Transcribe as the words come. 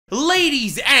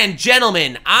Ladies and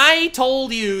gentlemen, I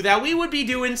told you that we would be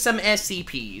doing some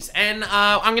SCPs, and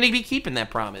I'm going to be keeping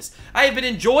that promise. I have been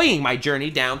enjoying my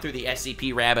journey down through the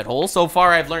SCP rabbit hole. So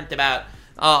far, I've learned about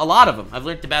a lot of them. I've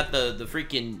learned about the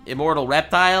freaking immortal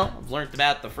reptile. I've learned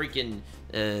about the freaking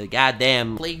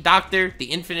goddamn plague doctor, the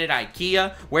infinite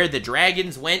IKEA, where the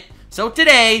dragons went. So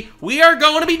today, we are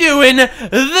going to be doing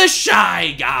the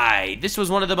Shy Guy. This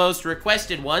was one of the most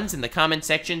requested ones in the comment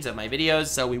sections of my videos,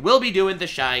 so we will be doing the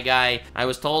Shy Guy. I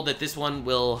was told that this one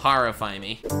will horrify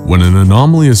me. When an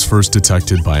anomaly is first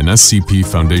detected by an SCP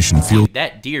Foundation field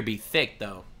That deer be thick,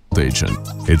 though. agent,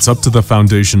 it's up to the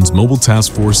Foundation's mobile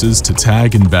task forces to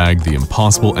tag and bag the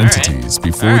impossible entities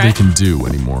before they can do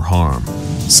any more harm.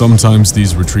 Sometimes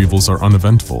these retrievals are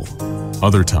uneventful,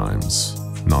 other times,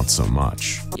 not so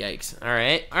much. Yikes.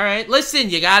 Alright. Listen,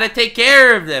 you gotta take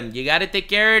care of them. You gotta take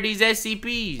care of these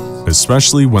SCPs.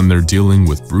 Especially when they're dealing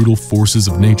with brutal forces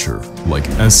of nature, like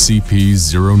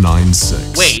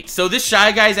SCP-096. Wait, so this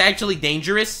Shy Guy's actually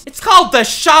dangerous? It's called the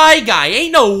Shy Guy.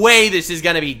 Ain't no way this is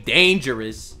gonna be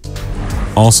dangerous.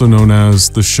 Also known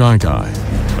as the Shy Guy,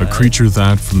 a creature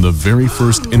that, from the very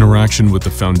first interaction with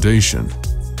the Foundation,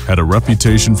 had a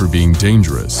reputation for being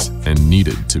dangerous and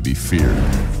needed to be feared.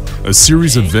 A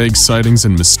series of vague sightings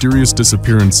and mysterious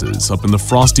disappearances up in the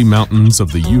frosty mountains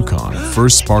of the Yukon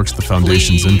first sparked the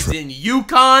Foundation's interest. In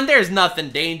Yukon? There's nothing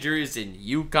dangerous in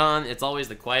Yukon. It's always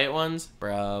the quiet ones.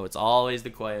 Bro, it's always the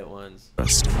quiet ones.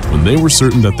 When they were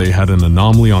certain that they had an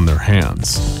anomaly on their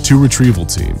hands, two retrieval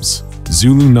teams,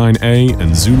 Zulu 9A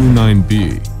and Zulu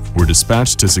 9B, were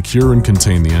dispatched to secure and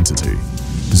contain the entity.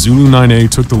 Zulu 9A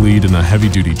took the lead in a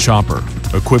heavy-duty chopper,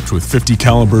 equipped with 50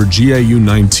 caliber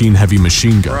GAU-19 heavy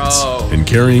machine guns, and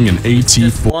carrying an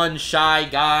AT-4. One Shy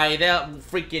Guy, that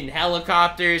freaking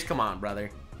helicopters. Come on,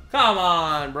 brother. Come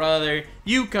on, brother.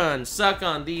 Yukon, suck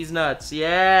on these nuts.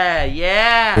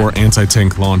 Yeah. Or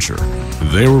anti-tank launcher.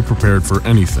 They were prepared for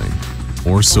anything,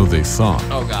 or so they thought,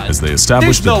 as they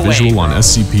established the visual on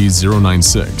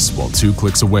SCP-096 while 2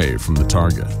 clicks away from the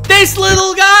target. This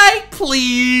little guy?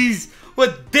 Please.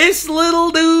 But this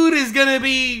little dude is gonna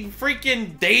be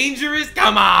freaking dangerous?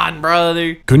 Come on,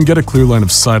 brother. Couldn't get a clear line of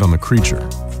sight on the creature,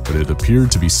 but it appeared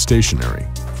to be stationary,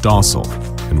 docile,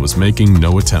 and was making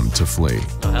no attempt to flee.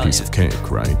 Piece of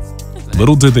cake, right?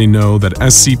 Little did they know that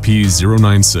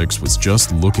SCP-096 was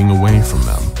just looking away from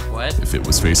them. What? If it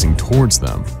was facing towards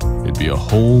them, it'd be a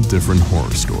whole different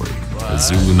horror story, as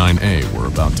Zulu 9A were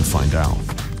about to find out.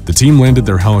 The team landed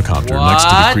their helicopter next to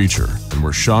the creature and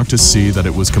were shocked to see that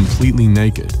it was completely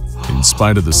naked, in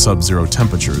spite of the sub-zero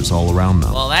temperatures all around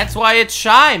them. Well, that's why it's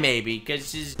shy, maybe,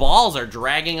 because his balls are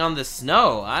dragging on the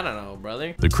snow. I don't know,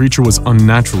 brother. The creature was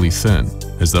unnaturally thin,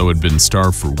 as though it had been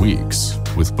starved for weeks,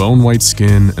 with bone-white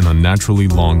skin and unnaturally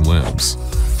long limbs.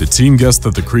 The team guessed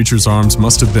that the creature's arms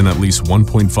must have been at least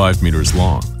 1.5 meters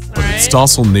long. But its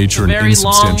docile nature and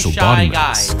insubstantial body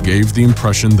mass gave the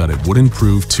impression that it wouldn't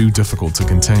prove too difficult to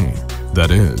contain. That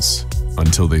is,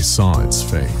 until they saw its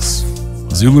face.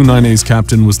 Zulu 9A's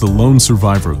captain was the lone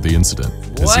survivor of the incident,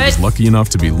 as he was lucky enough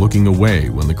to be looking away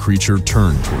when the creature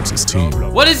turned towards his team.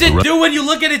 What does it do when you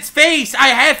look at its face? I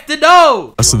have to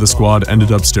know! The rest of the squad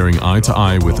ended up staring eye to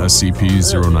eye with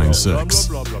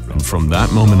SCP-096, and from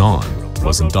that moment on,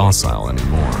 wasn't docile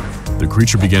anymore. The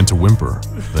creature began to whimper,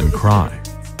 then cry,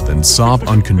 then sob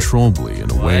uncontrollably in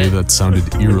a way that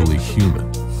sounded eerily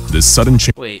human. This sudden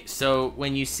change— Wait, so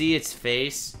when you see its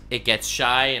face, it gets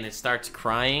shy and it starts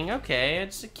crying? Okay,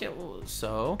 it's a kill,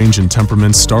 so... change in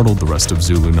temperament startled the rest of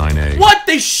Zulu 9A. What?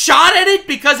 They shot at it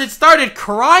because it started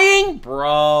crying?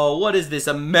 Bro, what is this,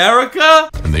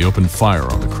 America? And they opened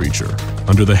fire on the creature.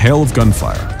 Under the hail of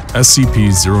gunfire,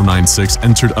 SCP-096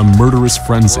 entered a murderous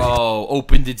frenzy. Bro,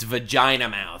 opened its vagina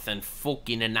mouth and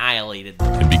fucking annihilated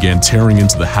them. And began tearing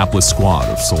into the hapless squad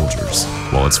of soldiers.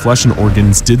 While its flesh and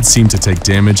organs did seem to take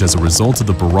damage as a result of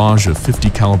the barrage of 50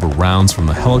 caliber rounds from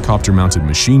the helicopter-mounted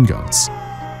machine guns,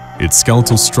 its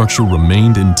skeletal structure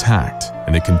remained intact,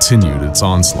 and it continued its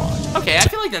onslaught. Okay, I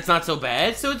feel like that's not so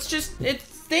bad. So it's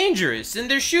dangerous, and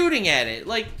they're shooting at it.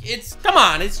 Like, come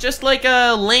on, it's just like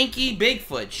a lanky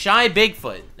Bigfoot, shy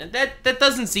Bigfoot. And that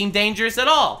doesn't seem dangerous at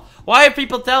all. Why are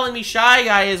people telling me Shy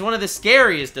Guy is one of the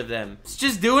scariest of them? It's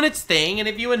just doing its thing, and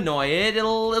if you annoy it,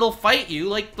 it'll fight you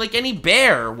like any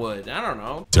bear would. I don't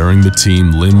know. Tearing the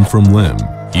team limb from limb,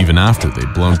 even after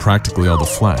they'd blown practically all the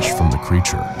flesh from the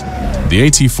creature. The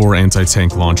AT-4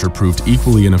 anti-tank launcher proved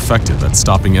equally ineffective at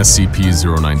stopping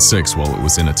SCP-096 while it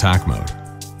was in attack mode.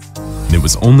 and it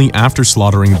was only after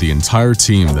slaughtering the entire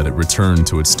team that it returned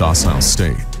to its docile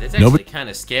state. It's actually kind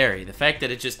of scary. The fact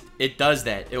that it does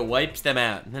that. It wipes them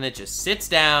out, and then it just sits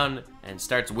down and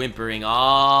starts whimpering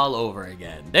all over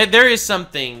again. There is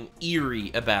something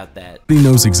eerie about that. Nobody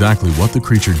knows exactly what the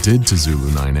creature did to Zulu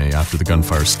 9A after the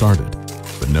gunfire started,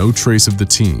 but no trace of the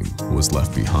team was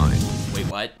left behind. Wait,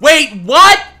 what? Wait,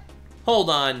 what? Hold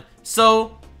on.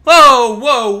 So,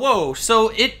 whoa.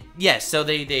 So so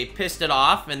they pissed it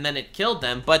off and then it killed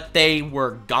them, but they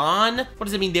were gone? What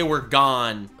does it mean they were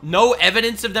gone? No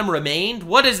evidence of them remained?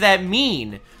 What does that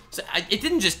mean? So it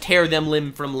didn't just tear them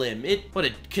limb from limb. It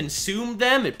consumed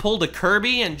them? It pulled a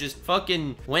Kirby and just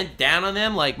fucking went down on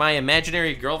them like my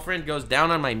imaginary girlfriend goes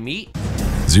down on my meat?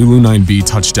 Zulu 9B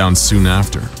touched down soon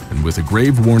after, and with a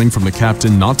grave warning from the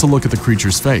captain not to look at the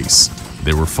creature's face,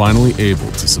 they were finally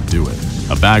able to subdue it.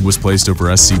 A bag was placed over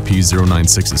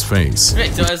SCP-096's face.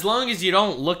 Right, so as long as you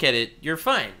don't look at it, you're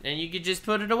fine. And you could just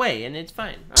put it away, and it's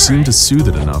fine. Seemed to soothe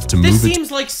it enough to move it. This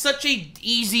seems like such a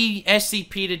easy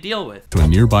SCP to deal with. To a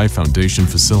nearby Foundation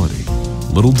facility.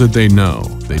 Little did they know,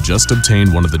 they just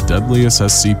obtained one of the deadliest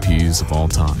SCPs of all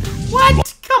time.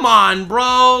 What? Come on,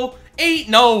 bro. Ain't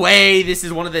no way this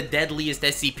is one of the deadliest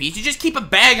SCPs. You just keep a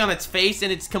bag on its face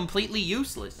and it's completely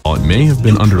useless. While it may have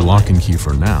been under lock and key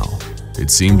for now,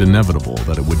 it seemed inevitable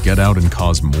that it would get out and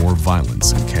cause more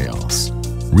violence and chaos.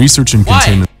 Research and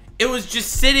containment. It was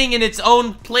just sitting in its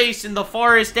own place in the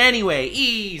forest anyway.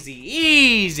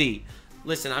 Easy.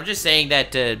 Listen, I'm just saying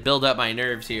that to build up my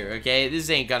nerves here, okay?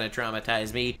 This ain't gonna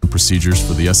traumatize me. Procedures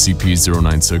for the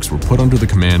SCP-096 were put under the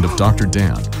command of Dr.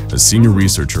 Dan, a senior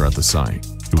researcher at the site.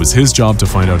 It was his job to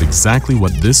find out exactly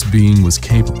what this being was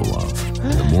capable of.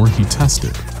 And the more he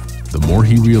tested, the more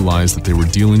he realized that they were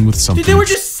dealing with something. They were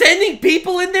just sending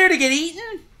people in there to get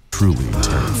eaten? Truly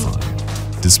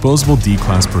terrifying. Disposable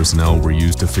D-class personnel were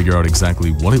used to figure out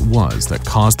exactly what it was that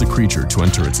caused the creature to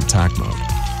enter its attack mode.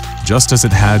 Just as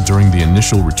it had during the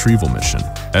initial retrieval mission,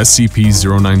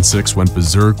 SCP-096 went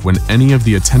berserk when any of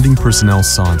the attending personnel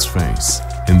saw its face.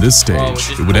 In this stage,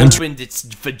 it would enter its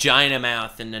vagina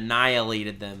mouth and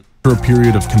annihilated them. For a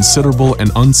period of considerable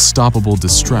and unstoppable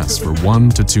distress for 1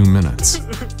 to 2 minutes,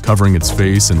 covering its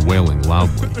face and wailing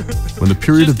loudly. When the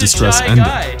period of distress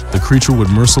ended, the creature would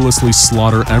mercilessly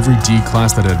slaughter every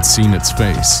D-class that had seen its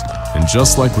face. And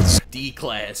just like with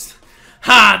D-class.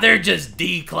 Ha! They're just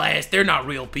D-class. They're not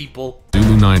real people.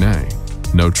 Zulu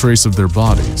 9A, no trace of their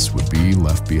bodies would be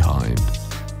left behind.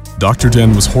 Dr.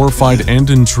 Den was horrified and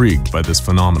intrigued by this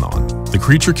phenomenon. The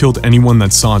creature killed anyone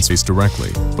that saw its face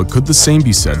directly, but could the same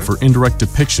be said for indirect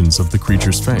depictions of the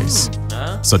creature's face?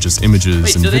 Such as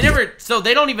images and video. So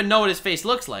they don't even know what his face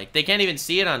looks like. They can't even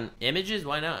see it on images?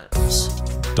 Why not?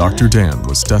 Dr. Dan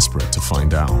was desperate to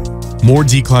find out. More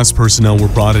D-class personnel were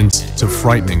brought in to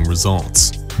frightening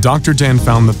results. Dr. Dan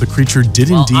found that the creature did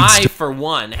indeed. I, for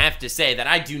one, have to say that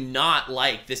I do not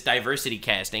like this diversity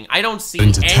casting. I don't see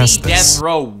any death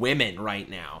row women right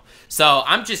now. So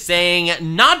I'm just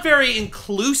saying, not very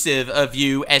inclusive of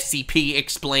you, SCP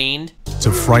explained.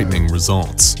 To frightening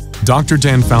results. Dr.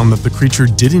 Dan found that the creature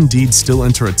did indeed still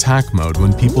enter attack mode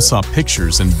when people saw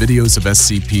pictures and videos of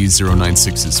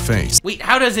SCP-096's face. Wait,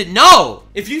 how does it know?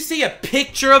 If you see a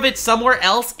picture of it somewhere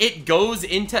else, it goes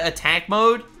into attack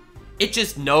mode? It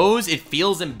just knows, it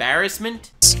feels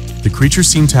embarrassment? The creature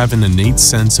seemed to have an innate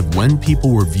sense of when people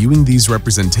were viewing these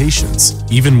representations,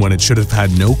 even when it should have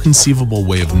had no conceivable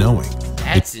way of knowing.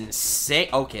 That's insane.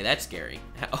 Okay, that's scary.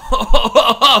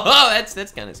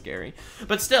 That's kind of scary.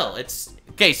 But still, it's...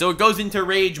 Okay, so it goes into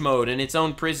rage mode in its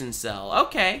own prison cell.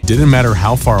 Okay. Didn't matter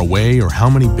how far away or how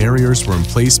many barriers were in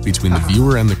place between the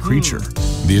viewer and the creature,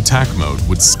 the attack mode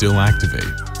would still activate.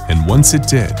 And once it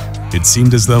did, it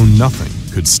seemed as though nothing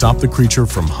could stop the creature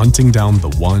from hunting down the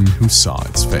one who saw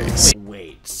its face.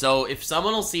 Wait, so if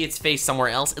someone will see its face somewhere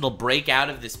else, it'll break out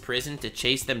of this prison to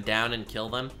chase them down and kill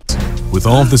them? With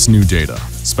all of this new data,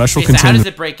 special containment... So how does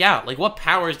it break out? Like, what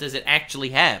powers does it actually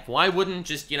have? Why wouldn't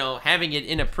just, having it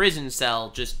in a prison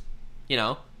cell just,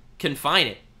 confine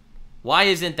it? Why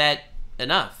isn't that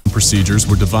enough? Procedures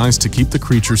were devised to keep the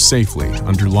creature safely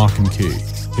under lock and key.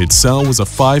 Its cell was a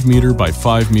 5 meter by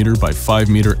 5 meter by 5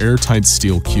 meter airtight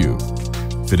steel cube,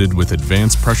 fitted with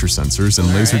advanced pressure sensors and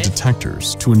laser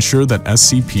detectors to ensure that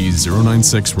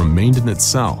SCP-096 remained in its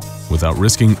cell without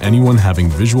risking anyone having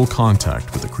visual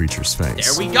contact with the creature's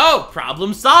face. There we go!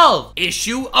 Problem solved!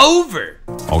 Issue over!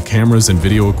 All cameras and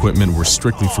video equipment were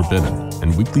strictly forbidden,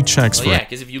 and weekly checks for... yeah,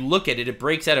 because if you look at it, it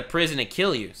breaks out of prison and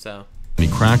kill you, so... Any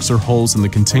cracks or holes in the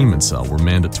containment cell were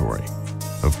mandatory.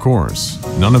 Of course,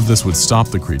 none of this would stop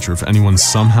the creature if anyone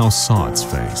somehow saw its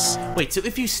face. Wait, so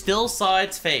if you still saw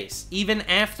its face, even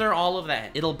after all of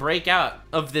that, it'll break out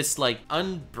of this, like,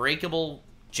 unbreakable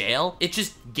jail? It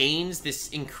just gains this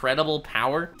incredible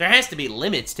power? There has to be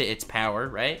limits to its power,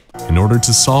 right? In order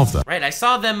to solve that, Right, I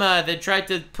saw them, they tried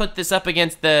to put this up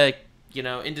against the, you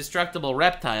know, indestructible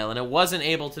reptile, and it wasn't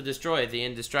able to destroy the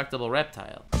indestructible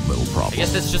reptile. little problem. I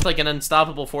guess that's just like an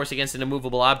unstoppable force against an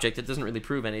immovable object. It doesn't really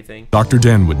prove anything. Dr.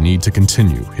 Dan would need to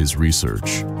continue his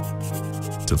research.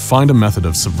 To find a method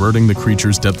of subverting the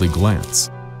creature's deadly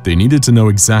glance, they needed to know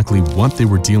exactly what they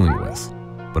were dealing with.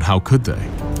 But how could they,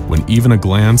 when even a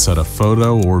glance at a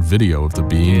photo or video of the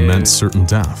being meant certain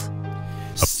death?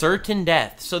 Certain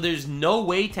death, so there's no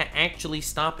way to actually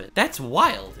stop it. That's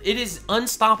wild. It is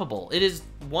unstoppable. It is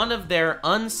one of their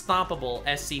unstoppable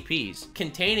SCPs.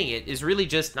 Containing it is really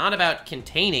just not about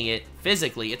containing it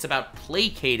physically, it's about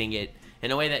placating it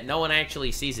in a way that no one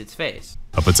actually sees its face.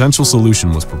 A potential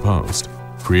solution was proposed,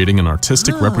 creating an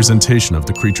artistic representation of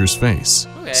the creature's face,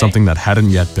 something that hadn't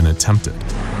yet been attempted.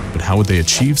 But how would they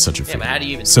achieve such a feat? But how do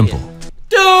you even Simple. see it?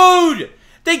 Dude!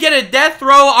 They get a death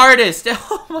row artist!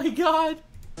 Oh my god.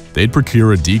 They'd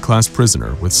procure a D-class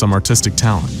prisoner with some artistic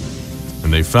talent,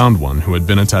 and they found one who had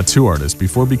been a tattoo artist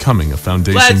before becoming a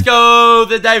Foundation Let's go!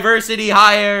 The diversity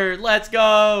hire! Let's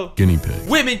go! guinea pig.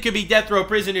 Women could be death row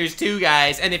prisoners too,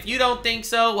 guys, and if you don't think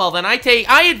so, well then I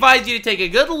advise you to take a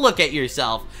good look at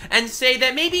yourself and say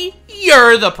that maybe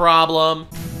you're the problem.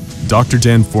 Dr.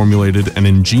 Dan formulated an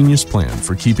ingenious plan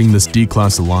for keeping this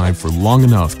D-class alive for long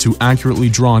enough to accurately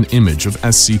draw an image of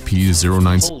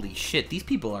SCP-096's Holy shit, these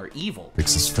people are evil.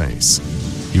 face.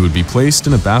 He would be placed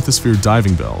in a bathysphere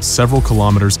diving bell several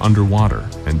kilometers underwater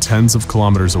and tens of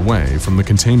kilometers away from the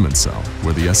containment cell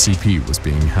where the SCP was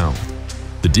being held.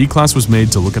 The D-class was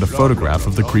made to look at a photograph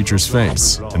of the creature's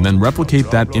face and then replicate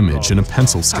that image in a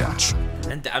pencil sketch.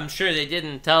 And I'm sure they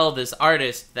didn't tell this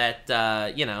artist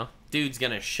that, you know, dude's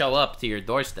gonna show up to your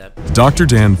doorstep. Dr.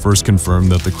 Dan first confirmed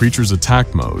that the creature's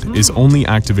attack mode is only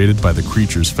activated by the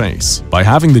creature's face, by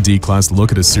having the D-class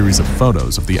look at a series of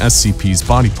photos of the SCP's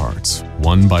body parts,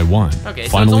 one by one, Okay, so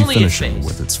finally it's only finishing its face.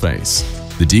 with its face.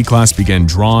 The D-class began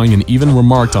drawing and even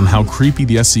remarked on how creepy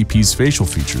the SCP's facial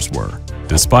features were,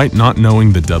 despite not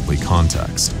knowing the deadly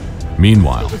context.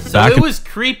 Meanwhile, So back it was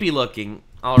creepy looking in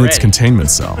already. its containment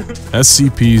cell,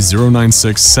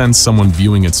 SCP-096 sensed someone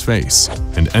viewing its face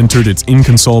and entered its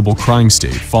inconsolable crying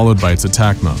state, followed by its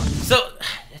attack mode. So,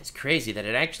 it's crazy that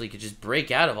it actually could just break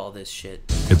out of all this shit.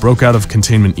 It broke out of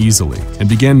containment easily and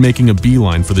began making a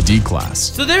beeline for the D-class.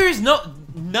 So there is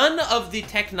none of the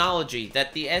technology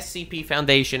that the SCP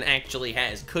Foundation actually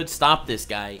has could stop this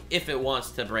guy if it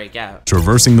wants to break out.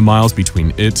 Traversing the miles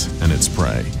between it and its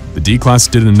prey. The D-class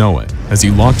didn't know it, as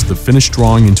he locked the finished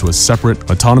drawing into a separate,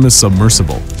 autonomous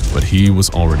submersible, but he was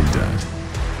already dead.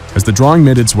 As the drawing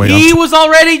made its way up He was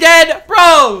already dead?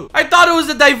 Bro, I thought it was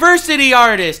a diversity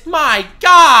artist. My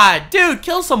god, dude,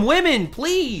 kill some women,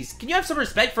 please. Can you have some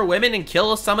respect for women and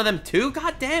kill some of them too?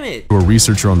 God damn it. to a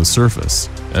researcher on the surface,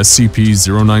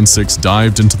 SCP-096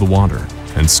 dived into the water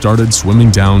and started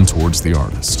swimming down towards the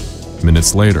artist.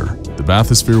 Minutes later, the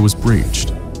bathysphere was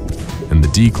breached, and the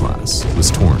D-class was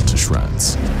torn to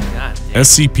shreds. God damn.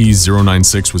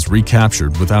 SCP-096 was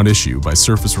recaptured without issue by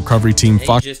Surface Recovery Team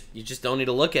You just don't need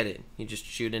to look at it. You just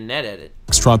shoot a net at it.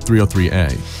 Foxtrot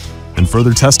 303A, and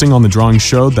further testing on the drawing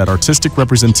showed that artistic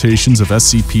representations of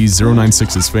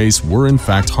SCP-096's face were in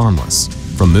fact harmless.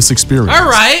 From this experience, All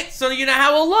right, so you know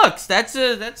how it looks. That's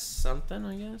something,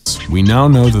 I guess. we now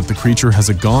know that the creature has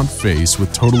a gaunt face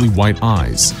with totally white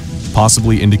eyes,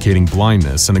 possibly indicating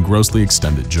blindness and a grossly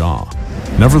extended jaw.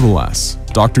 Nevertheless,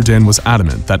 Dr. Dan was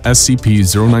adamant that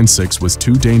SCP-096 was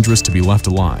too dangerous to be left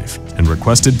alive, and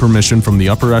requested permission from the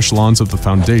upper echelons of the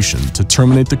Foundation to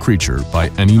terminate the creature by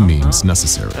any means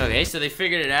necessary. Okay, so they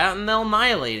figured it out and they'll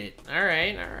annihilate it. All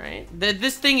right, all right.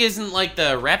 This thing isn't like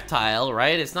the reptile,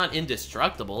 right? It's not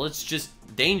indestructible. It's just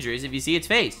dangerous if you see its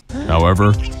face.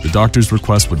 However, the doctor's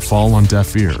request would fall on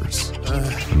deaf ears,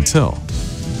 until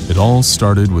it all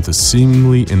started with a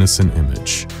seemingly innocent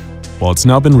image. While it's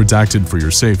now been redacted for your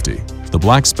safety, the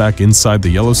black speck inside the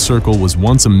yellow circle was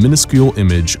once a minuscule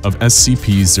image of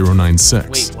SCP-096,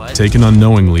 Wait, what? taken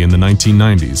unknowingly in the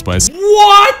 1990s by a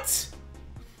What?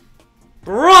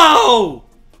 Bro!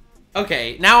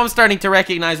 Okay, now I'm starting to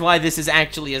recognize why this is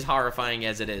actually as horrifying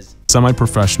as it is.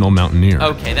 semi-professional mountaineer.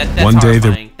 Okay, that's One day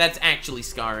horrifying. That's actually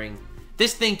scarring.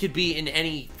 This thing could be in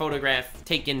any photograph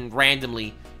taken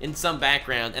randomly in some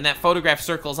background, and that photograph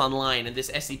circles online, and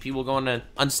this SCP will go on an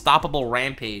unstoppable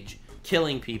rampage,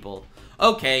 killing people.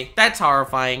 Okay, that's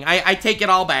horrifying. I take it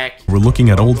all back. We're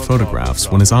looking at old photographs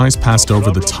when his eyes passed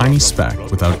over the tiny speck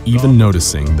without even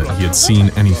noticing that he had seen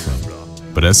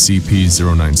anything. But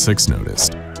SCP-096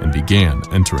 noticed and began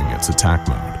entering its attack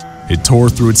mode. It tore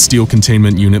through its steel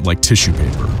containment unit like tissue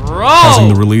paper, causing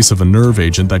the release of a nerve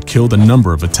agent that killed a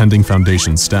number of attending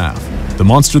Foundation staff. The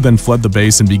monster then fled the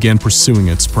base and began pursuing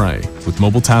its prey, with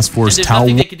Mobile Task Force There's Tau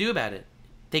nothing they could do about it.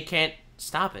 They can't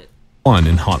stop it. 1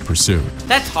 in hot pursuit.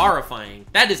 That's horrifying.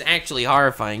 That is actually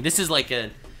horrifying. This is like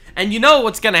a... And you know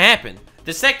what's gonna happen.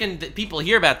 The second that people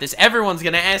hear about this, everyone's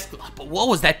gonna ask, but what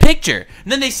was that picture?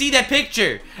 And then they see that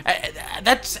picture.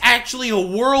 That's actually a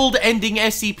world-ending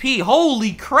SCP.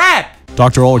 Holy crap!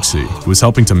 Dr. Alexei, who was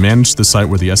helping to manage the site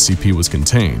where the SCP was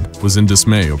contained, was in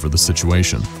dismay over the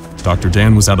situation. Dr.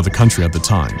 Dan was out of the country at the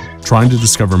time, trying to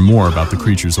discover more about the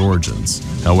creature's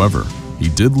origins. However, he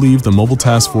did leave the Mobile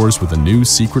Task Force with a new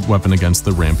secret weapon against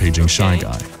the rampaging Shy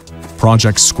Guy.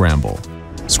 Project Scramble.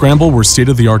 Scramble were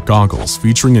state-of-the-art goggles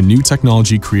featuring a new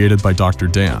technology created by Dr.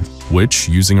 Dan, which,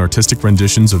 using artistic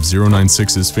renditions of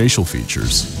 096's facial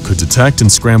features, could detect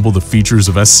and scramble the features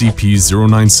of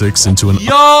SCP-096 into an—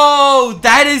 Yo!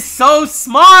 That is so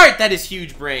smart! That is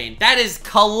huge brain. That is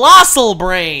colossal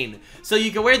brain! So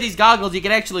you could wear these goggles, you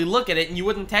could actually look at it, and you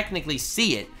wouldn't technically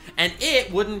see it. And it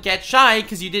wouldn't get shy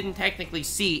because you didn't technically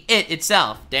see it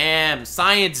itself. Damn,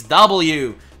 Science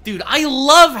W! Dude, I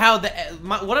love how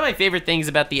one of my favorite things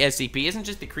about the SCP isn't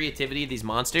just the creativity of these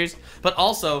monsters, but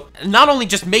also not only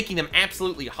just making them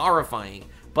absolutely horrifying,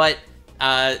 but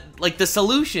like the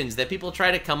solutions that people try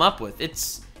to come up with.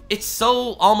 It's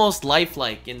so almost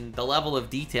lifelike in the level of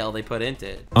detail they put into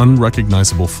it.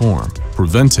 Unrecognizable form,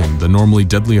 preventing the normally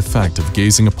deadly effect of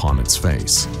gazing upon its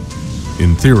face.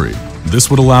 In theory, this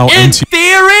would allow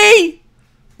theory?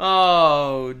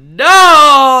 Oh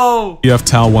no!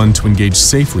 Tau-1 to engage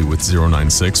safely with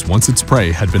 096 once its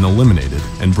prey had been eliminated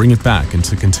and bring it back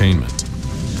into containment.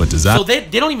 But does that— So they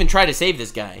don't even try to save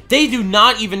this guy. They do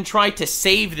not even try to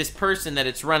save this person that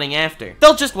it's running after.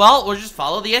 They'll just, well, we'll just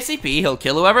follow the SCP, he'll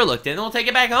kill whoever looked in, and we'll take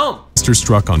it back home. Monster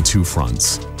struck on two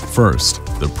fronts. First,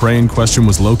 the prey in question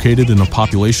was located in a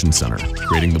population center,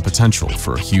 creating the potential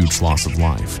for a huge loss of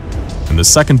life. And the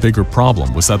second bigger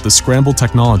problem was that the scramble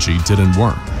technology didn't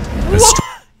work.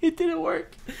 It didn't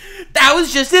work. That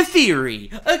was just a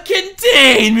theory. A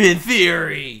containment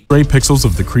theory. Stray pixels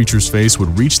of the creature's face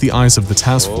would reach the eyes of the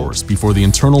task force before the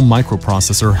internal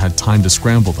microprocessor had time to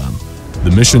scramble them.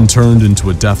 The mission turned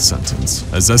into a death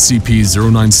sentence, as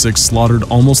SCP-096 slaughtered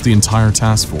almost the entire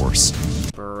task force.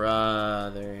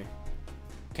 Brother.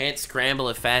 Can't scramble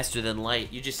it faster than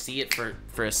light. You just see it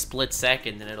for a split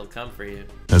second and it'll come for you.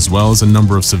 As well as a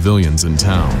number of civilians in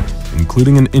town,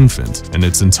 including an infant and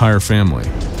its entire family.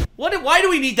 Why do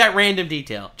we need that random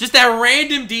detail? Just that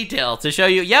random detail to show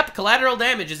you, yep, collateral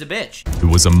damage is a bitch. It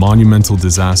was a monumental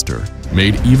disaster,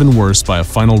 made even worse by a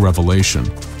final revelation.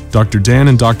 Dr. Dan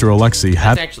and Dr. Alexei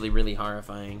had— That's actually really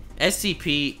horrifying.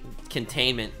 SCP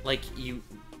containment, like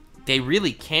they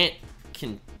really can't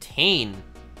contain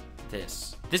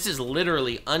this. This is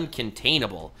literally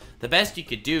uncontainable. The best you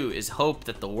could do is hope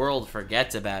that the world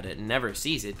forgets about it and never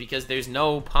sees it, because there's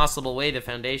no possible way the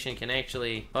Foundation can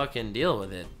actually fucking deal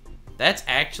with it. That's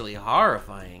actually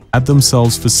horrifying. Had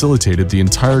themselves facilitated the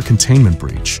entire containment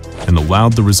breach and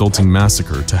allowed the resulting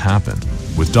massacre to happen,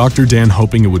 with Dr. Dan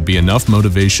hoping it would be enough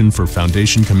motivation for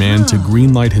Foundation Command to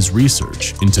greenlight his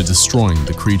research into destroying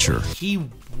the creature. He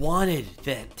wanted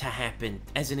that to happen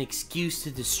as an excuse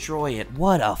to destroy it.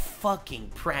 What a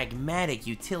fucking pragmatic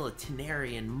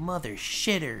utilitarian mother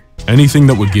shitter. Anything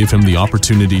that would give him the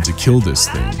opportunity to kill this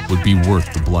thing would be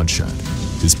worth the bloodshed.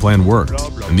 His plan worked,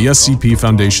 and the SCP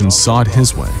Foundation saw it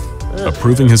his way,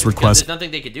 approving his request— There's nothing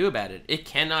they could do about it. It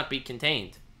cannot be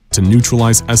contained. —to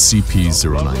neutralize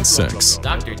SCP-096.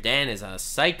 Dr. Dan is a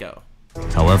psycho.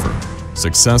 However,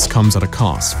 success comes at a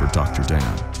cost for Dr.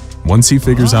 Dan. Once he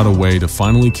figures out a way to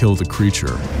finally kill the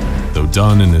creature, though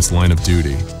done in his line of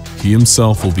duty, he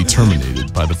himself will be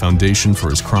terminated by the Foundation for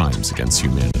his crimes against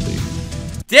humanity.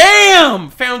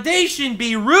 Damn! Foundation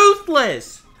be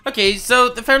ruthless! Okay, so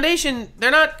the Foundation, they're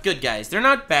not good guys. They're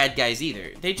not bad guys either.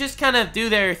 They just kind of do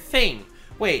their thing.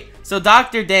 Wait, so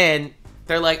Dr. Dan,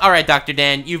 they're like, all right, Dr.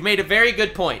 Dan, you've made a very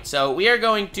good point. So we are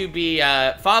going to be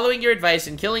following your advice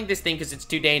and killing this thing because it's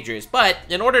too dangerous. But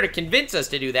in order to convince us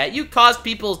to do that, you caused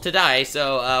people to die,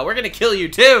 so we're going to kill you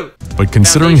too. But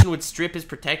considering— Foundation would strip his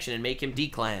protection and make him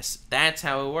D-class. That's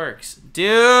how it works.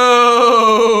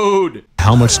 Dude!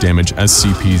 how much damage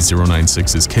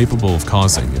SCP-096 is capable of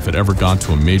causing if it ever got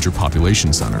to a major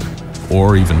population center,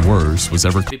 or even worse, was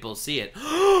ever— People see it.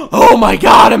 Oh my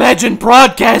god, imagine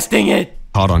broadcasting it!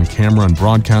 caught on camera and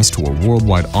broadcast to a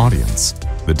worldwide audience,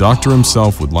 the doctor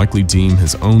himself would likely deem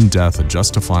his own death a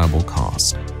justifiable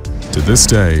cost. To this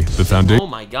day, the Foundation— Oh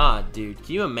my god, dude.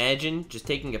 Can you imagine just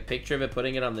taking a picture of it,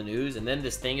 putting it on the news, and then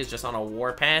this thing is just on a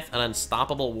warpath, an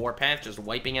unstoppable warpath, just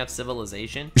wiping out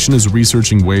civilization? is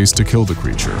researching ways to kill the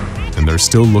creature, and they're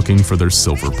still looking for their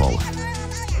silver bullet.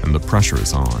 And the pressure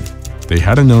is on. They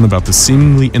hadn't known about the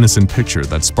seemingly innocent picture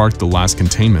that sparked the last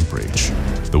containment breach,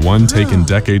 the one taken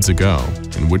decades ago,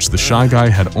 in which the Shy Guy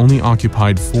had only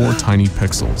occupied 4 tiny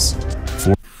pixels.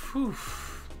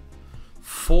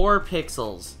 4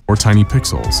 pixels. 4 tiny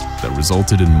pixels that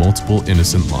resulted in multiple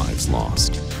innocent lives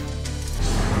lost.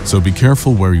 So be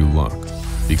careful where you look,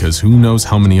 because who knows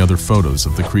how many other photos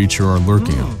of the creature are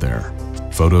lurking out there.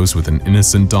 Photos with an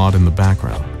innocent dot in the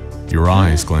background. Your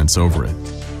eyes glance over it,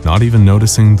 not even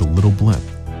noticing the little blip,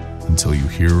 until you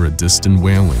hear a distant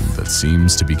wailing that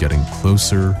seems to be getting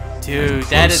closer. Dude,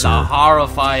 that is a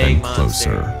horrifying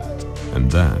monster. monster. And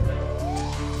then,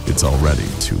 it's already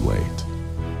too late.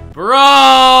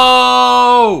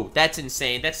 Bro! That's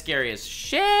insane. That's scary as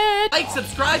shit. Like,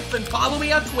 subscribe, and follow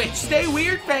me on Twitch. Stay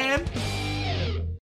weird, fam.